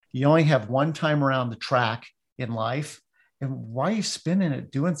You only have one time around the track in life. And why are you spending it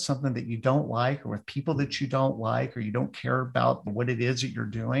doing something that you don't like or with people that you don't like or you don't care about what it is that you're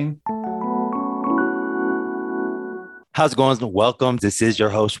doing? How's it going? Welcome. This is your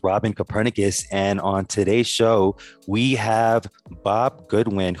host, Robin Copernicus. And on today's show, we have Bob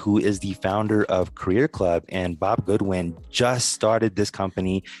Goodwin, who is the founder of Career Club. And Bob Goodwin just started this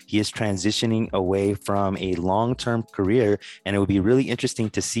company. He is transitioning away from a long-term career. And it would be really interesting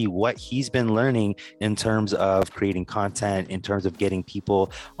to see what he's been learning in terms of creating content, in terms of getting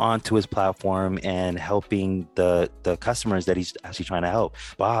people onto his platform and helping the customers that he's actually trying to help.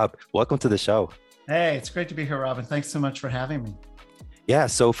 Bob, welcome to the show. Hey, it's great to be here, Robin. Thanks so much for having me. Yeah.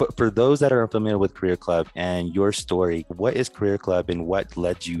 So for those that are unfamiliar with Career Club and your story, what is Career Club and what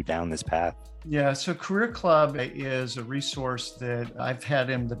led you down this path? Yeah, so Career Club is a resource that I've had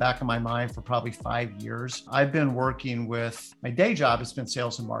in the back of my mind for probably 5 years. I've been working with my day job has been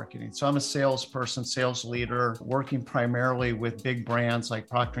sales and marketing. So I'm a salesperson, sales leader, working primarily with big brands like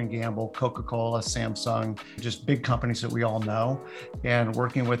Procter & Gamble, Coca-Cola, Samsung, just big companies that we all know, and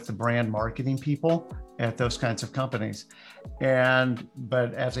working with the brand marketing people at those kinds of companies.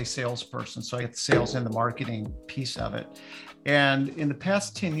 But as a salesperson, so I get the sales and the marketing piece of it. And in the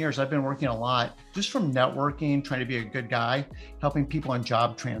past 10 years, I've been working a lot just from networking, trying to be a good guy, helping people on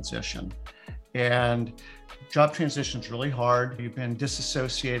job transition. And job transition is really hard. You've been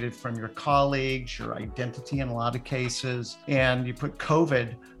disassociated from your colleagues, your identity in a lot of cases, and you put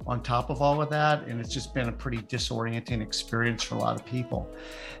COVID on top of all of that. And it's just been a pretty disorienting experience for a lot of people.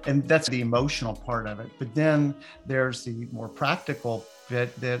 And that's the emotional part of it. But then there's the more practical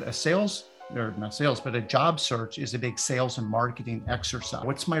bit that a job search is a big sales and marketing exercise.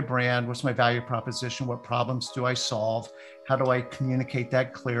 What's my brand? What's my value proposition? What problems do I solve? How do I communicate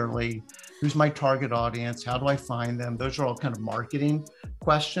that clearly? Who's my target audience? How do I find them? Those are all kind of marketing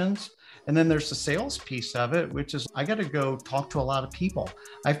questions. And then there's the sales piece of it, which is I got to go talk to a lot of people.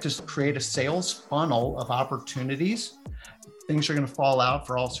 I have to create a sales funnel of opportunities. Things are going to fall out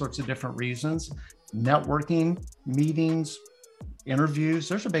for all sorts of different reasons. Networking, meetings, interviews,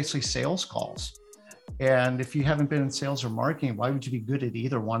 those are basically sales calls. And if you haven't been in sales or marketing, why would you be good at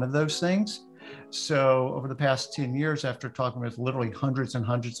either one of those things? So over the past 10 years, after talking with literally hundreds and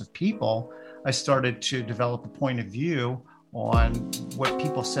hundreds of people, I started to develop a point of view on what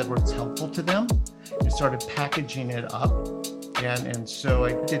people said was helpful to them and started packaging it up. And so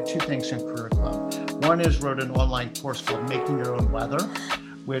I did two things in Career Club. One is wrote an online course called Making Your Own Weather,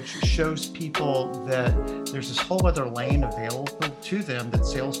 which shows people that there's this whole other lane available to them that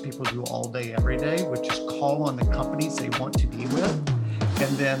salespeople do all day, every day, which is call on the companies they want to be with.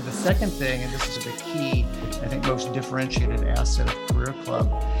 And then the second thing, and this is the key, I think most differentiated asset of Career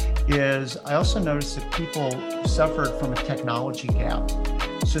Club, is I also noticed that people suffered from a technology gap.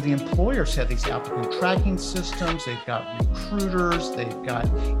 So the employers have these applicant tracking systems, they've got recruiters, they've got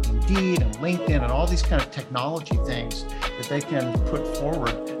Indeed and LinkedIn and all these kind of technology things that they can put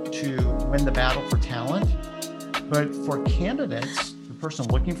forward to win the battle for talent. But for candidates, the person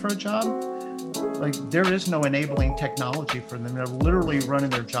looking for a job, like there is no enabling technology for them. They're literally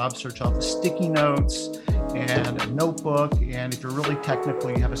running their job search off of sticky notes and a notebook. And if you're really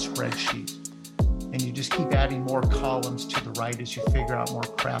technical, you have a spreadsheet. And you just keep adding more columns to the right as you figure out more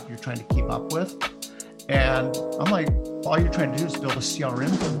crap you're trying to keep up with. And I'm like, all you're trying to do is build a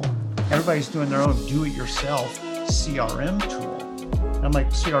CRM tool. Everybody's doing their own do-it-yourself CRM tool. And I'm like,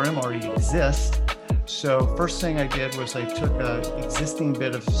 CRM already exists. So first thing I did was I took an existing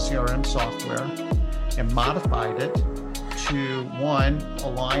bit of CRM software and modified it to, one,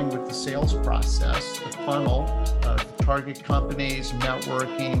 align with the sales process, the funnel of target companies,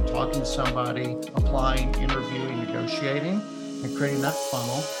 networking, talking to somebody, applying, interviewing, negotiating, and creating that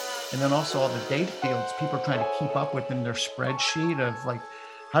funnel. And then also all the data fields people are trying to keep up with in their spreadsheet of like,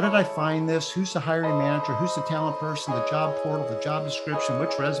 how did I find this? Who's the hiring manager? Who's the talent person? The job portal, the job description,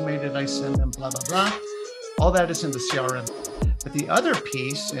 which resume did I send them, blah, blah, blah. All that is in the CRM. But the other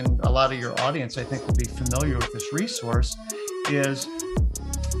piece, and a lot of your audience, I think, will be familiar with this resource, is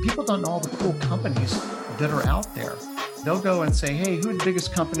people don't know all the cool companies that are out there. They'll go and say, hey, who are the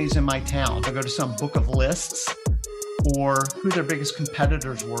biggest companies in my town? They'll go to some book of lists or who their biggest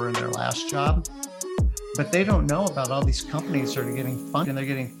competitors were in their last job. But they don't know about all these companies that are getting funded and they're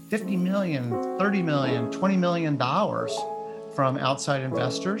getting $50 million, $30 million, $20 million from outside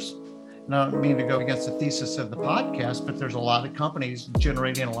investors. And I don't mean to go against the thesis of the podcast, but there's a lot of companies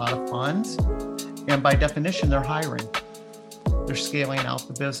generating a lot of funds. And by definition, they're hiring. They're scaling out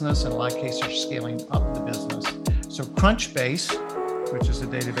the business. In a lot of cases, they're scaling up the business. So Crunchbase, which is a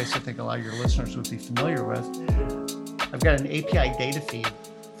database I think a lot of your listeners would be familiar with, I've got an API data feed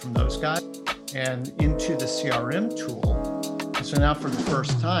from those guys and into the CRM tool. And so now for the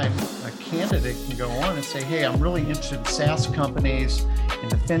first time, a candidate can go on and say, hey, I'm really interested in SaaS companies in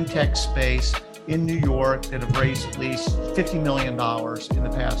the fintech space in New York that have raised at least $50 million in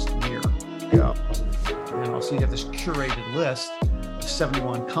the past year. Yeah. And also you have this curated list of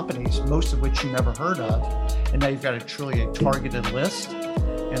 71 companies, most of which you never heard of. And now you've got a truly targeted list.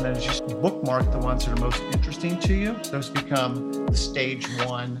 And then it's just bookmark the ones that are most interesting to you. Those become the stage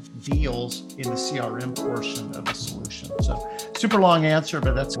one deals in the CRM portion of the solution. So super long answer,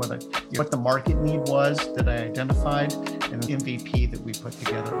 but that's what the market need was that I identified and the MVP that we put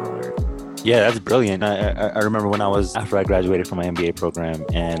together earlier. Yeah, that's brilliant. I remember after I graduated from my MBA program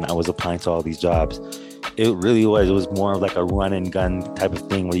and I was applying to all these jobs, it was more of like a run and gun type of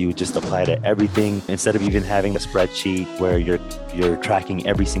thing where you would just apply to everything instead of even having a spreadsheet where you're tracking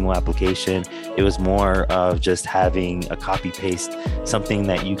every single application. It was more of just having a copy paste, something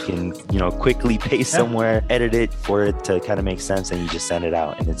that you can, quickly paste somewhere, edit it for it to kind of make sense, and you just send it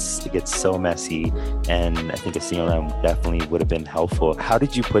out. And it gets so messy. And I think a CRM definitely would have been helpful. How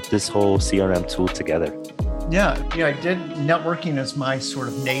did you put this whole CRM tool together? Yeah, I did. Networking is my sort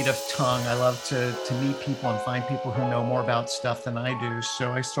of native tongue. I love to meet people and find people who know more about stuff than I do.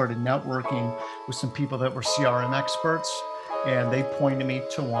 So I started networking with some people that were CRM experts, and they pointed me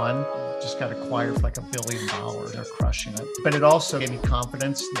to one. Just got acquired for like $1 billion. They're crushing it. But it also gave me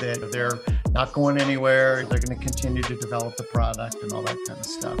confidence that they're not going anywhere. They're going to continue to develop the product and all that kind of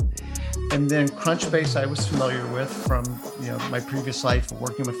stuff. And then Crunchbase I was familiar with from my previous life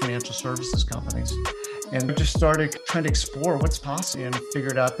working with financial services companies. And I just started trying to explore what's possible and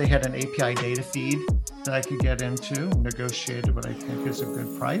figured out they had an API data feed that I could get into, negotiated what I think is a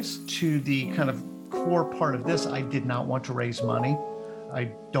good price. To the kind of core part of this, I did not want to raise money.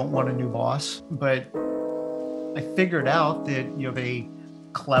 I don't want a new boss, but I figured out that a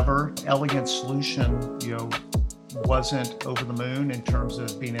clever, elegant solution, wasn't over the moon in terms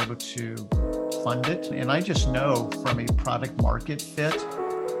of being able to fund it. And I just know from a product market fit,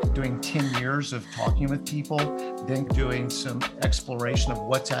 doing 10 years of talking with people, then doing some exploration of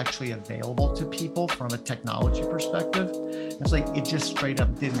what's actually available to people from a technology perspective. It's like it just straight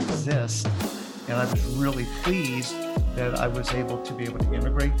up didn't exist. And I was really pleased that I was able to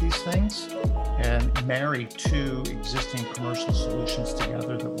integrate these things and marry two existing commercial solutions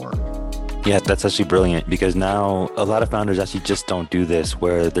together that work. Yeah, that's actually brilliant, because now a lot of founders actually just don't do this,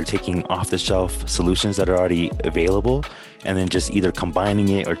 where they're taking off-the-shelf solutions that are already available and then just either combining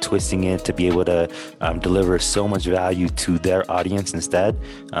it or twisting it to be able to deliver so much value to their audience instead.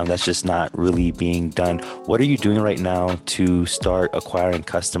 That's just not really being done. What are you doing right now to start acquiring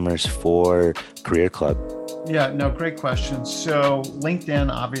customers for Career Club? Yeah, no, great question. So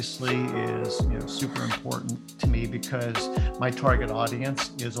LinkedIn obviously is super important to me because my target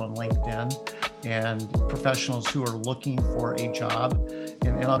audience is on LinkedIn and professionals who are looking for a job.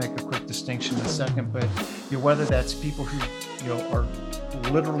 And I'll make a quick distinction in a second, but whether that's people who are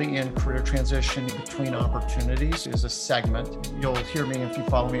literally in career transition between opportunities is a segment. You'll hear me, if you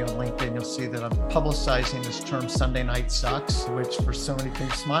follow me on LinkedIn, you'll see that I'm publicizing this term Sunday night sucks, which for so many people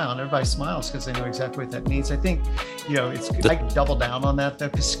smile, and everybody smiles because they know exactly what that means. I think, I can double down on that though,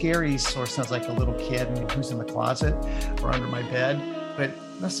 because scary sort of sounds like a little kid and who's in the closet or under my bed, but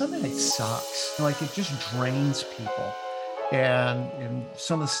Sunday night sucks. Like it just drains people. And in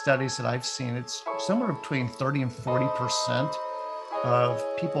some of the studies that I've seen, it's somewhere between 30 and 40% of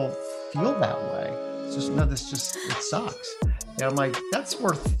people feel that way. It's just, it sucks. And I'm like, that's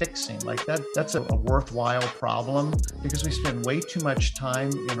worth fixing. Like that's a worthwhile problem because we spend way too much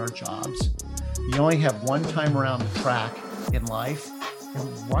time in our jobs. You only have one time around the track in life. And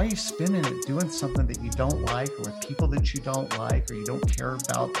why are you spending it doing something that you don't like or with people that you don't like or you don't care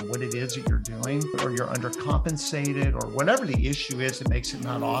about what it is that you're doing or you're undercompensated or whatever the issue is that makes it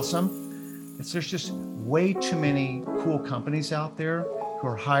not awesome? There's just way too many cool companies out there who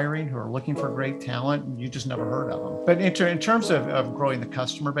are hiring, who are looking for great talent, and you just never heard of them. But in terms of growing the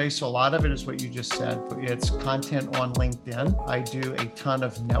customer base, so a lot of it is what you just said. It's content on LinkedIn. I do a ton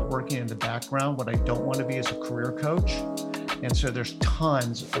of networking in the background. What I don't want to be is a career coach. And so there's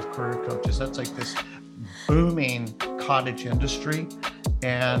tons of career coaches. That's like this booming cottage industry.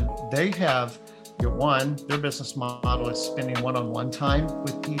 And they have, their business model is spending one-on-one time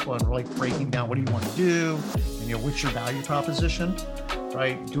with people and really breaking down what do you want to do and what's your value proposition,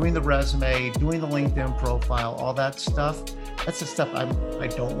 right? Doing the resume, doing the LinkedIn profile, all that stuff. That's the stuff I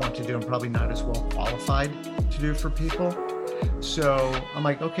don't want to do. I'm probably not as well qualified to do for people. So I'm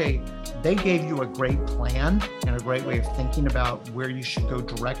like, okay, they gave you a great plan and a great way of thinking about where you should go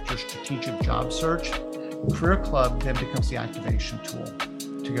direct your strategic job search. Career Club then becomes the activation tool.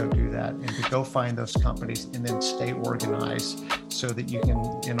 to go do that and to go find those companies and then stay organized so that you can,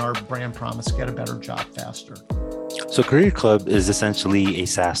 in our brand promise, get a better job faster. So Career Club is essentially a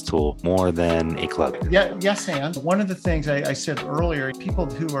SaaS tool more than a club. Yeah, yes, and one of the things I said earlier, people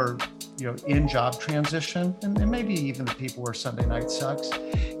who are in job transition, and maybe even the people where Sunday night sucks,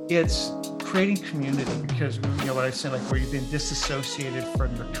 it's creating community because what I said, like where you've been disassociated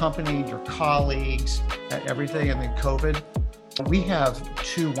from your company, your colleagues, everything, and then COVID. We have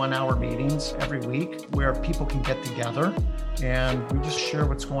 2 one-hour meetings every week where people can get together and we just share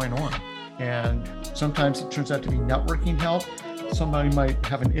what's going on. And sometimes it turns out to be networking help. Somebody might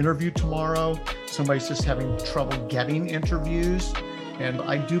have an interview tomorrow. Somebody's just having trouble getting interviews. And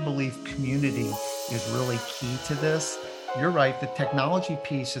I do believe community is really key to this. You're right, the technology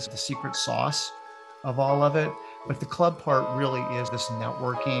piece is the secret sauce of all of it, but the club part really is this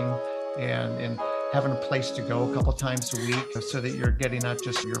networking and having a place to go a couple times a week so that you're getting not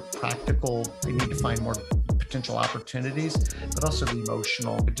just your practical, you need to find more potential opportunities, but also the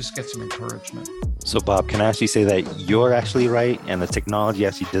emotional, it just gets some encouragement. So Bob, can I actually say that you're actually right and the technology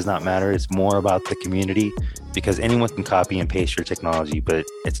actually does not matter? It's more about the community because anyone can copy and paste your technology, but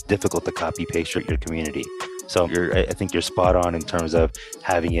it's difficult to copy paste your community. So I think you're spot on in terms of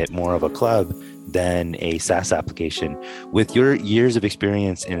having it more of a club than a SaaS application. With your years of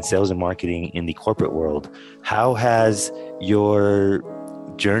experience in sales and marketing in the corporate world, how has your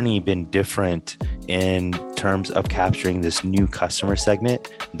journey been different in terms of capturing this new customer segment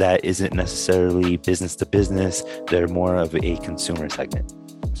that isn't necessarily business to business, they're more of a consumer segment?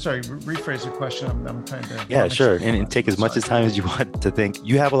 Sorry, rephrase the question. I'm trying to... Yeah, sure. And take as much time as you want to think.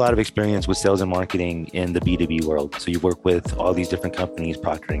 You have a lot of experience with sales and marketing in the B2B world. So you work with all these different companies,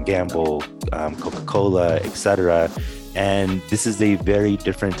 Procter & Gamble, Coca-Cola, etc. And this is a very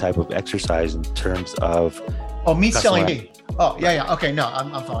different type of exercise in terms of... Oh, me selling me. Oh, yeah. Okay, no,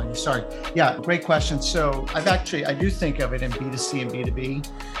 I'm following you. Sorry. Yeah, great question. So I do think of it in B2C and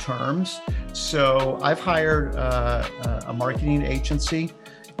B2B terms. So I've hired a marketing agency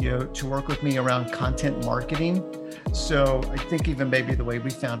to work with me around content marketing. So I think even maybe the way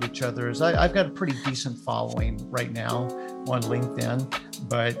we found each other is I've got a pretty decent following right now on LinkedIn,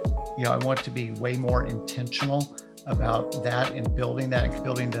 but I want to be way more intentional about that and building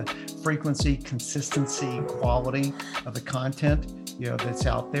the frequency, consistency, quality of the content, that's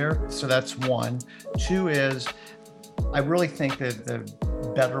out there. So that's one. Two is I really think that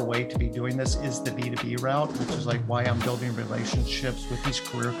the better way to be doing this is the B2B route, which is like why I'm building relationships with these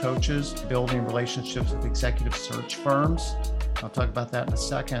career coaches, building relationships with executive search firms. I'll talk about that in a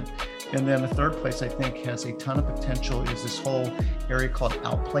second. And then the third place I think has a ton of potential is this whole area called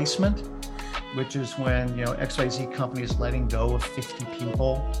outplacement, which is when, XYZ company is letting go of 50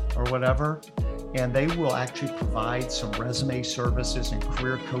 people or whatever, and they will actually provide some resume services and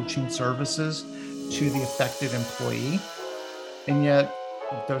career coaching services to the affected employee. And yet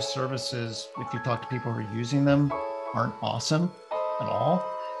those services, if you talk to people who are using them, aren't awesome at all.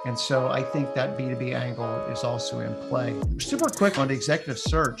 And so I think that B2B angle is also in play. Super quick on the executive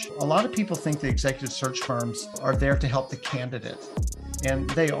search. A lot of people think the executive search firms are there to help the candidate. And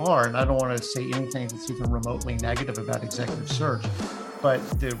they are, and I don't want to say anything that's even remotely negative about executive search, but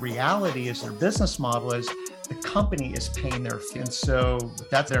the reality is their business model is the company is paying their fee. And so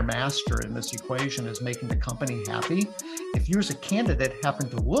that's their master in this equation is making the company happy. If you as a candidate happen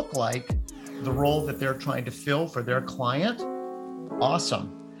to look like the role that they're trying to fill for their client,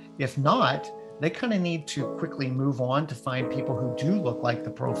 awesome. If not, they kind of need to quickly move on to find people who do look like the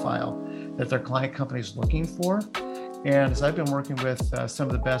profile that their client company is looking for. And as I've been working with some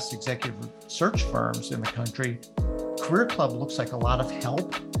of the best executive search firms in the country, Career Club looks like a lot of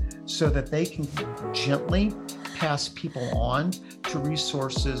help so that they can gently pass people on to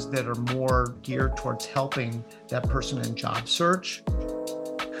resources that are more geared towards helping that person in job search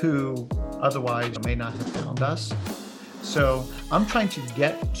who otherwise may not have found us. So I'm trying to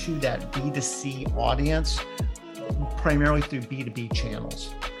get to that B2C audience primarily through B2B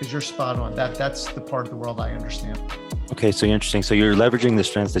channels, because you're spot on. That's the part of the world I understand. Okay, so interesting. So you're leveraging the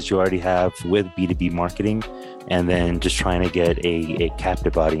strengths that you already have with B2B marketing and then just trying to get a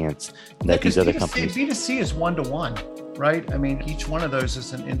captive audience that these other companies. B2C is one-to-one, right? I mean, each one of those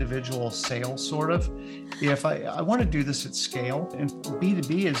is an individual sale sort of. If I want to do this at scale, and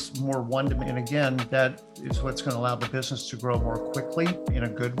B2B is more one-to-one, and again, that is what's going to allow the business to grow more quickly in a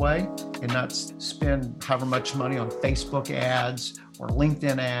good way and not spend however much money on Facebook ads or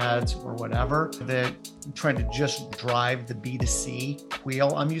LinkedIn ads or whatever, that I'm trying to just drive the B2C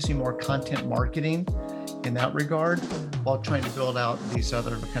wheel. I'm using more content marketing in that regard while trying to build out these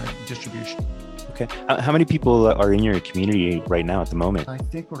other kind of distribution. Okay. How many people are in your community right now at the moment? I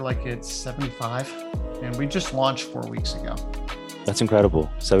think we're like at 75, and we just launched 4 weeks ago. That's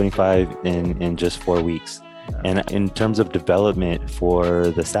incredible. 75 in just 4 weeks. Yeah. And in terms of development for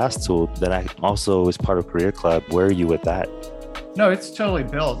the SaaS tool that I also is part of Career Club, where are you with that? No, it's totally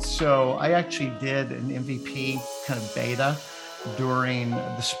built. So I actually did an MVP kind of beta during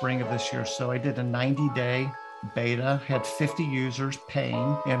the spring of this year. So I did a 90-day beta, had 50 users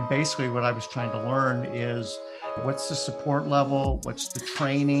paying. And basically what I was trying to learn is what's the support level, what's the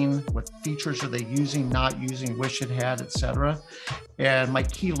training, what features are they using, not using, wish it had, et cetera. And my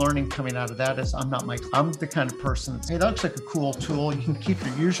key learning coming out of that is I'm the kind of person that's, hey, that looks like a cool tool. You can keep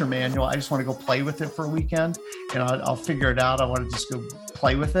your user manual. I just want to go play with it for a weekend and I'll figure it out. I want to just go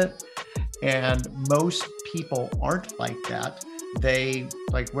play with it. And most people aren't like that. They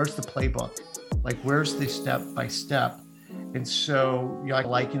like, where's the playbook? Like, where's the step by step? And so I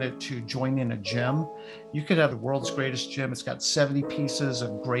liken it to joining a gym. You could have the world's greatest gym. It's got 70 pieces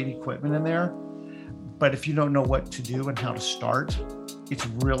of great equipment in there. But if you don't know what to do and how to start, it's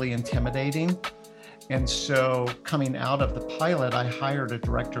really intimidating. And so coming out of the pilot, I hired a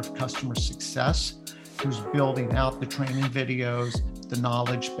director of customer success who's building out the training videos, the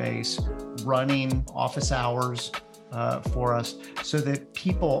knowledge base, running office hours for us so that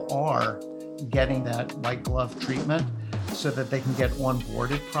people are getting that white glove treatment so that they can get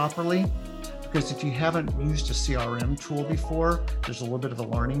onboarded properly. Because if you haven't used a CRM tool before, there's a little bit of a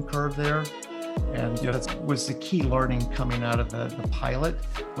learning curve there. And that was the key learning coming out of the pilot,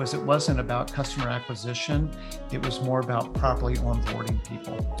 was it wasn't about customer acquisition. It was more about properly onboarding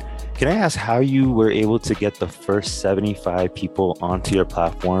people. Can I ask how you were able to get the first 75 people onto your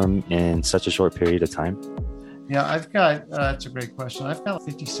platform in such a short period of time? Yeah, I've got, that's a great question. I've got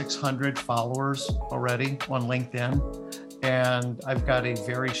 5,600 followers already on LinkedIn, and I've got a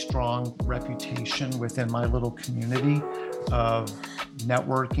very strong reputation within my little community of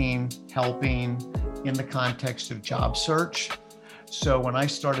networking, helping in the context of job search. So when I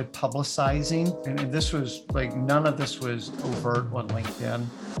started publicizing, and this was like, none of this was overt on LinkedIn.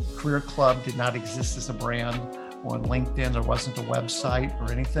 Career Club did not exist as a brand on LinkedIn. There wasn't a website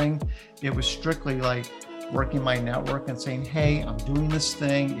or anything. It was strictly like working my network and saying, hey, I'm doing this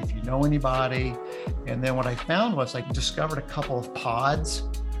thing, if you know anybody. And then what I found was I discovered a couple of pods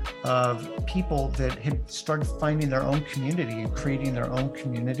of people that had started finding their own community and creating their own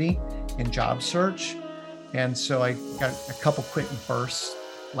community in job search. And so I got a couple quick bursts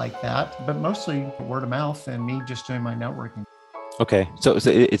like that, but mostly word of mouth and me just doing my networking. Okay, so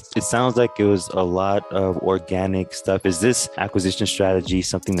it sounds like it was a lot of organic stuff. Is this acquisition strategy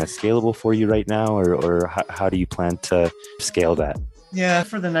something that's scalable for you right now, or how do you plan to scale that? Yeah,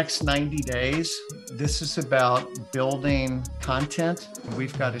 for the next 90 days, this is about building content.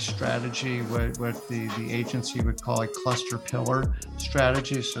 We've got a strategy, what the agency would call a cluster pillar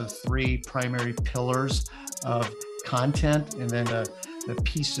strategy. So 3 primary pillars of content, and then the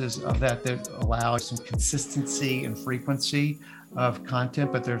pieces of that allow some consistency and frequency of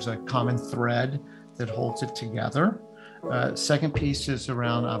content, but there's a common thread that holds it together. Second piece is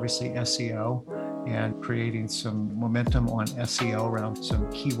around obviously SEO and creating some momentum on SEO around some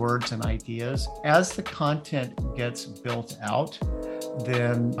keywords and ideas. As the content gets built out,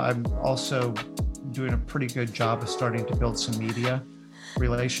 then I'm also doing a pretty good job of starting to build some media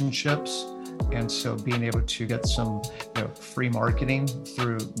relationships. And so being able to get some free marketing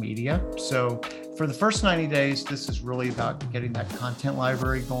through media. So for the first 90 days, this is really about getting that content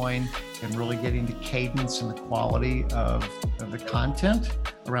library going and really getting the cadence and the quality of the content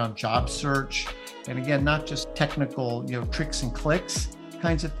around job search. And again, not just technical, tricks and clicks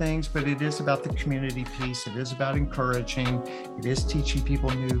kinds of things, but it is about the community piece. It is about encouraging. It is teaching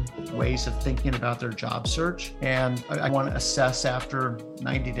people new ways of thinking about their job search. And I want to assess after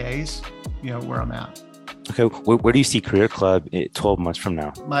 90 days, where I'm at. Okay, where do you see Career Club 12 months from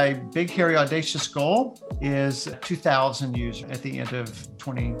now? My big, hairy, audacious goal is 2,000 users at the end of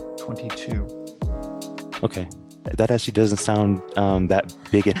 2022. Okay. That actually doesn't sound that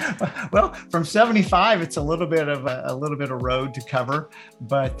big. Well, from 75, it's a little bit of road to cover.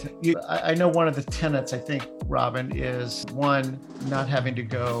 But I know one of the tenets, I think, Robin, is one, not having to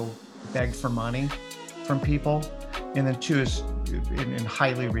go beg for money from people. And then 2 is, and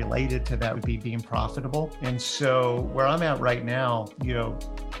highly related to that, would be being profitable. And so where I'm at right now,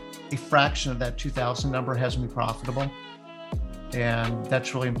 a fraction of that 2,000 number has me profitable. And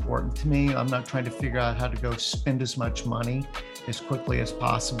that's really important to me. I'm not trying to figure out how to go spend as much money as quickly as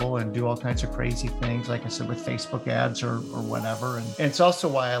possible and do all kinds of crazy things, like I said, with Facebook ads or whatever. And it's also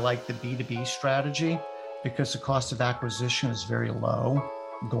why I like the B2B strategy, because the cost of acquisition is very low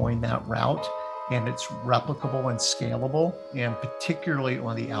going that route. and it's replicable and scalable, and particularly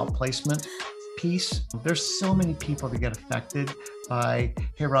on the outplacement piece. There's so many people that get affected by,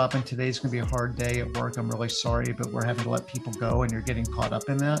 hey, Robin, today's going to be a hard day at work. I'm really sorry, but we're having to let people go, and you're getting caught up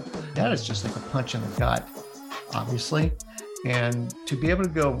in that. That is just like a punch in the gut, obviously. And to be able to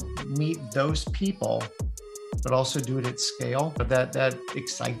go meet those people, but also do it at scale, that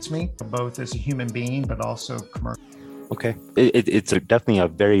excites me, both as a human being, but also commercial. Okay. It's definitely a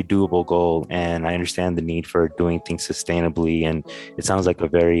very doable goal, and I understand the need for doing things sustainably. And it sounds like a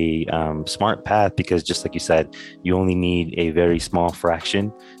very smart path, because just like you said, you only need a very small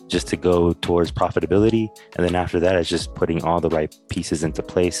fraction just to go towards profitability. And then after that, it's just putting all the right pieces into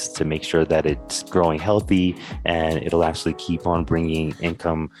place to make sure that it's growing healthy and it'll actually keep on bringing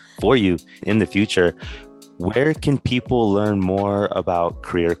income for you in the future. Where can people learn more about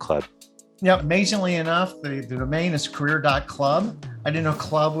Career Club? Yeah, amazingly enough, the domain is career.club. I didn't know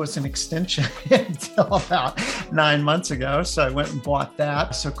club was an extension until about 9 months ago. So I went and bought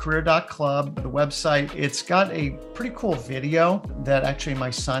that. So career.club, the website, it's got a pretty cool video that actually my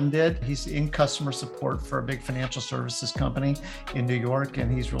son did. He's in customer support for a big financial services company in New York,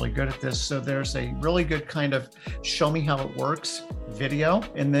 and he's really good at this. So there's a really good kind of show me how it works video.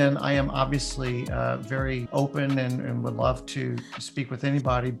 And then I am obviously very open and would love to speak with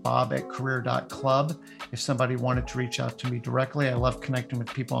anybody, bob@career.club. If somebody wanted to reach out to me directly, I love connecting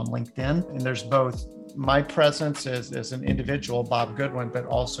with people on LinkedIn. And there's both my presence as an individual, Bob Goodwin, but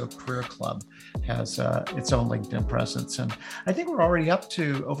also Career Club has its own LinkedIn presence. And I think we're already up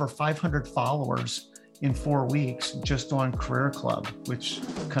to over 500 followers in 4 weeks just on Career Club, which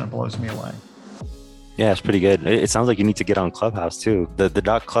kind of blows me away. Yeah, it's pretty good. It sounds like you need to get on Clubhouse too. The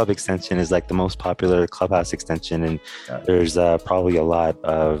 .club extension is like the most popular Clubhouse extension, and there's probably a lot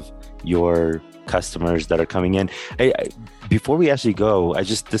of your customers that are coming in. Before we actually go,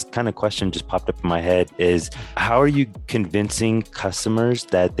 this kind of question just popped up in my head is, how are you convincing customers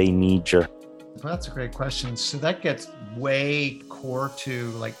that they need your? Well, that's a great question. So that gets way core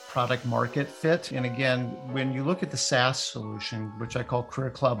to like product market fit. And again, when you look at the SaaS solution, which I call Career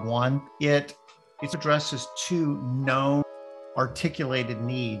Club One, it addresses two known articulated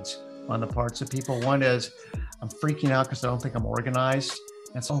needs on the parts of people. One is, I'm freaking out because I don't think I'm organized.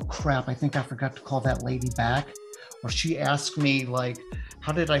 And so, oh crap, I think I forgot to call that lady back. Or she asked me like,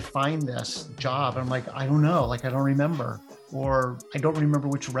 how did I find this job? And I'm like, I don't know, like I don't remember. Or I don't remember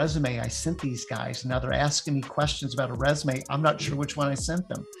which resume I sent these guys. Now they're asking me questions about a resume. I'm not sure which one I sent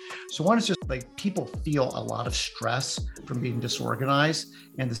them. So one is just like people feel a lot of stress from being disorganized,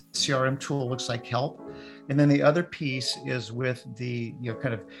 and the CRM tool looks like help. And then the other piece is with the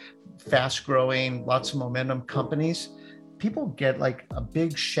kind of fast growing, lots of momentum companies. People get like a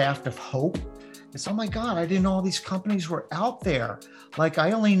big shaft of hope. It's, oh my God, I didn't know all these companies were out there. Like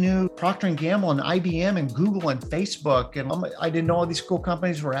I only knew Procter & Gamble and IBM and Google and Facebook. And I didn't know all these cool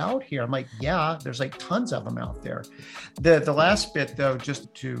companies were out here. I'm like, yeah, there's like tons of them out there. The last bit though,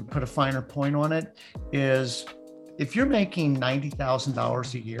 just to put a finer point on it, is if you're making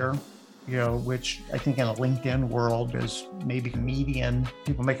 $90,000 a year, which I think in a LinkedIn world is maybe median,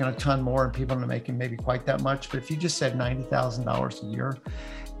 people making a ton more and people not making maybe quite that much. But if you just said $90,000 a year,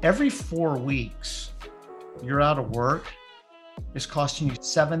 every 4 weeks you're out of work is costing you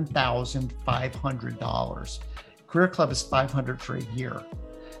 $7,500. Career Club is $500 for a year.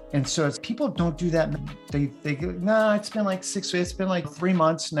 And so as people don't do that, they go, no, it's been like 6 weeks, it's been like 3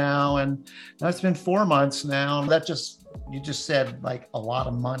 months now, and now it's been 4 months now. You just said like a lot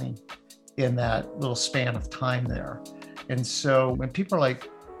of money in that little span of time there. And so when people are like,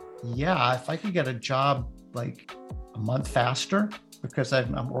 yeah, if I could get a job like a month faster because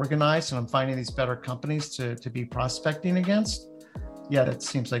I'm organized and I'm finding these better companies to be prospecting against, yeah, that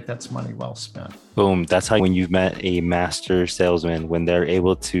seems like that's money well spent. Boom. That's how when you've met a master salesman, when they're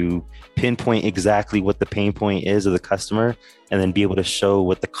able to pinpoint exactly what the pain point is of the customer and then be able to show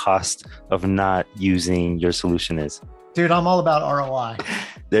what the cost of not using your solution is. Dude, I'm all about ROI.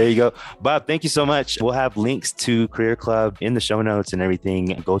 There you go. Bob, thank you so much. We'll have links to Career Club in the show notes and everything.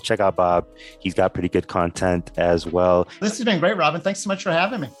 Go check out Bob. He's got pretty good content as well. This has been great, Robin. Thanks so much for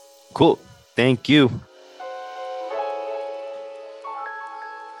having me. Cool. Thank you.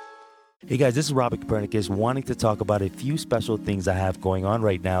 Hey guys, this is Robin Copernicus wanting to talk about a few special things I have going on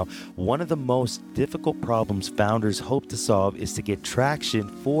right now. One of the most difficult problems founders hope to solve is to get traction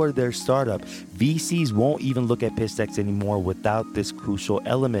for their startup. VCs won't even look at pitch decks anymore without this crucial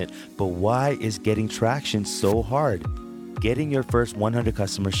element. But why is getting traction so hard? Getting your first 100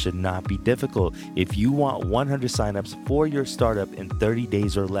 customers should not be difficult. If you want 100 signups for your startup in 30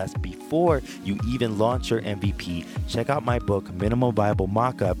 days or less before you even launch your MVP, check out my book, Minimum Viable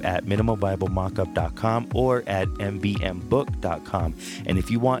Mockup, at minimumviablemockup.com or at mvmbook.com. And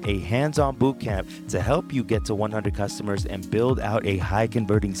if you want a hands-on bootcamp to help you get to 100 customers and build out a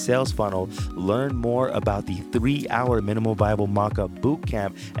high-converting sales funnel, learn more about the 3-hour Minimum Viable Mockup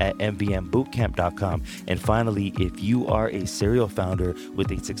Bootcamp at mvmbootcamp.com. And finally, if you are a serial founder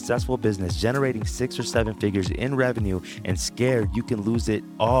with a successful business generating 6 or 7 figures in revenue and scared you can lose it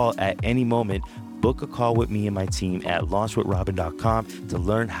all at any moment, book a call with me and my team at launchwithrobin.com to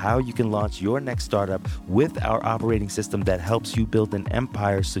learn how you can launch your next startup with our operating system that helps you build an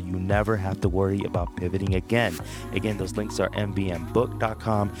empire so you never have to worry about pivoting again. Again, those links are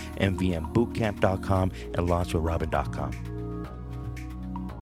mvmbook.com, mvmbootcamp.com, and launchwithrobin.com.